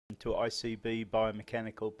To ICB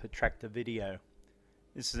Biomechanical Protractor video.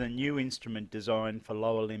 This is a new instrument designed for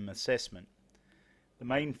lower limb assessment. The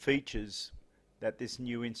main features that this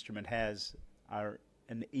new instrument has are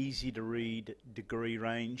an easy to read degree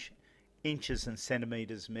range, inches and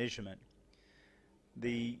centimeters measurement.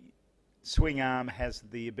 The swing arm has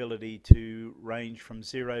the ability to range from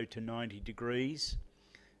 0 to 90 degrees,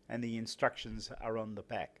 and the instructions are on the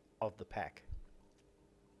back of the pack.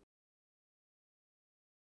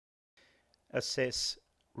 Assess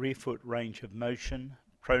rear foot range of motion,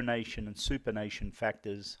 pronation and supination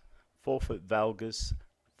factors, forefoot valgus,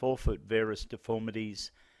 forefoot varus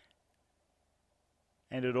deformities,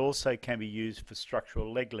 and it also can be used for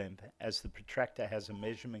structural leg length, as the protractor has a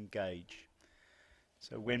measurement gauge.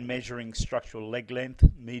 So when measuring structural leg length,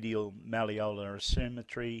 medial malleolar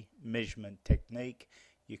asymmetry measurement technique,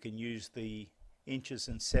 you can use the inches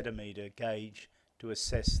and centimeter gauge to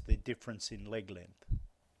assess the difference in leg length.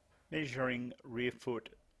 Measuring rear foot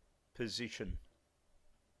position.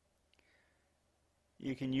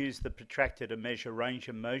 You can use the protractor to measure range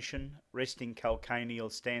of motion, resting calcaneal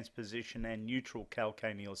stance position and neutral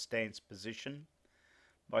calcaneal stance position.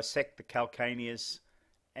 Bisect the calcaneus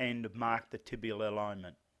and mark the tibial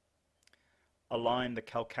alignment. Align the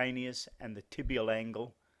calcaneus and the tibial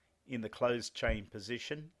angle in the closed chain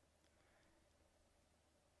position.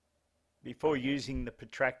 Before using the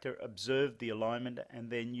protractor, observe the alignment and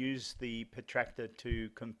then use the protractor to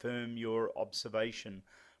confirm your observation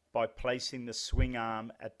by placing the swing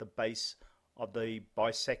arm at the base of the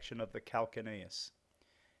bisection of the calcaneus.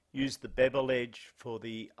 Use the bevel edge for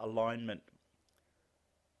the alignment.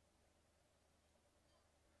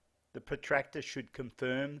 The protractor should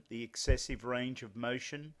confirm the excessive range of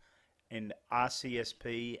motion in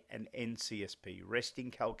RCSP and NCSP,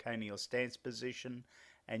 resting calcaneal stance position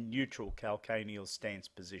and neutral calcaneal stance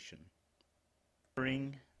position.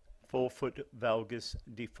 Measuring forefoot valgus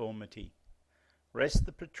deformity. Rest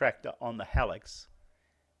the protractor on the hallux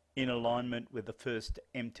in alignment with the first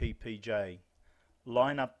MTPJ.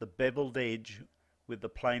 Line up the beveled edge with the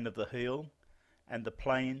plane of the heel and the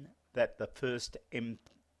plane that the first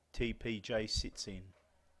MTPJ sits in.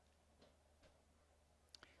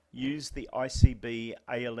 Use the ICB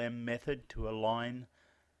ALM method to align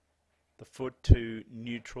the foot to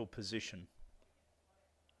neutral position.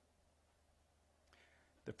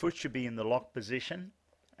 The foot should be in the lock position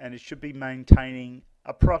and it should be maintaining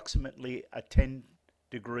approximately a 10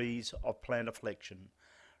 degrees of plantar flexion.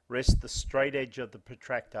 Rest the straight edge of the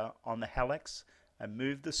protractor on the hallux and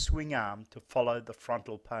move the swing arm to follow the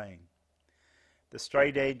frontal plane. The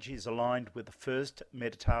straight edge is aligned with the first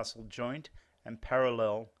metatarsal joint and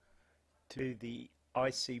parallel to the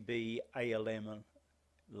ICB ALM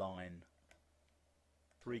line.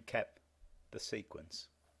 Recap the sequence.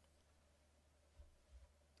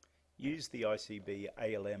 Use the ICB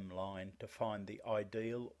ALM line to find the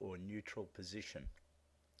ideal or neutral position.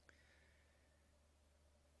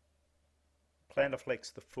 Plantar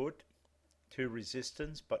flex the foot to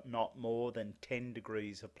resistance, but not more than 10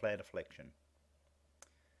 degrees of plantar flexion.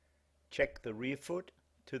 Check the rear foot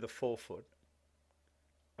to the forefoot.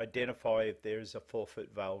 Identify if there is a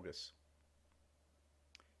forefoot valgus.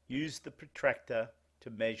 Use the protractor to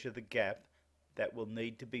measure the gap that will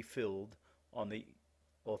need to be filled on the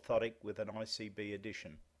orthotic with an ICB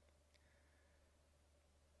addition.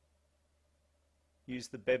 Use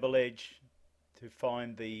the bevel edge to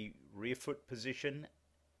find the rear foot position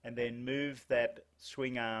and then move that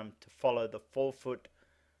swing arm to follow the forefoot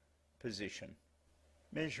position.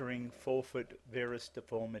 Measuring forefoot varus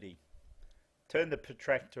deformity. Turn the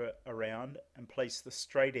protractor around and place the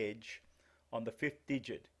straight edge on the fifth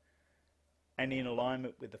digit and in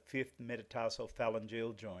alignment with the fifth metatarsal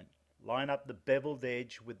phalangeal joint. Line up the beveled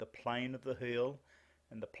edge with the plane of the heel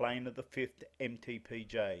and the plane of the fifth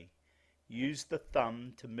MTPJ. Use the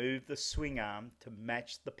thumb to move the swing arm to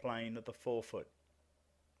match the plane of the forefoot.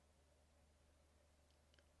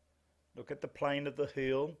 Look at the plane of the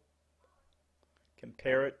heel.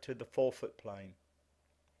 Compare it to the forefoot plane.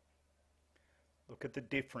 Look at the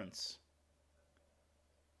difference.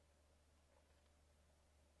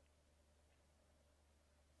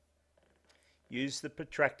 Use the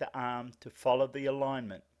protractor arm to follow the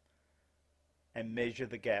alignment and measure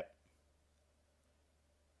the gap.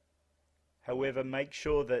 However, make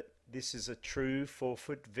sure that this is a true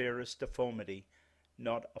forefoot varus deformity,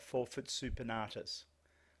 not a forefoot supinatus.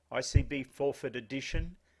 ICB forefoot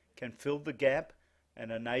addition can fill the gap and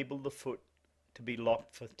enable the foot to be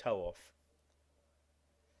locked for toe off.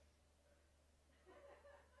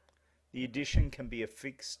 The addition can be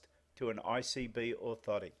affixed to an ICB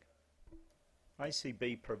orthotic.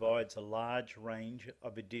 ICB provides a large range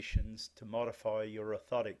of additions to modify your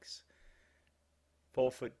orthotics.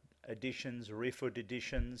 Forefoot additions, rearfoot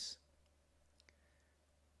additions,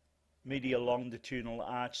 medial longitudinal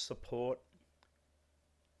arch support,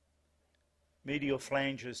 medial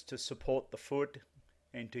flanges to support the foot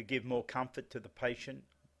and to give more comfort to the patient,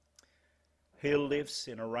 heel lifts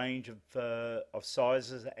in a range of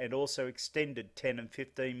sizes, and also extended 10 and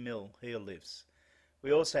 15 mil heel lifts.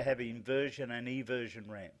 We also have inversion and eversion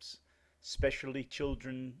ramps, specialty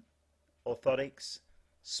children orthotics,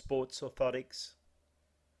 sports orthotics,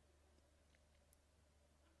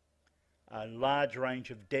 a large range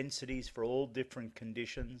of densities for all different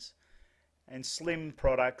conditions, and slim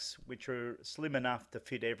products which are slim enough to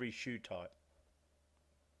fit every shoe type.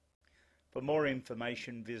 For more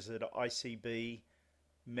information, visit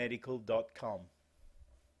icbmedical.com.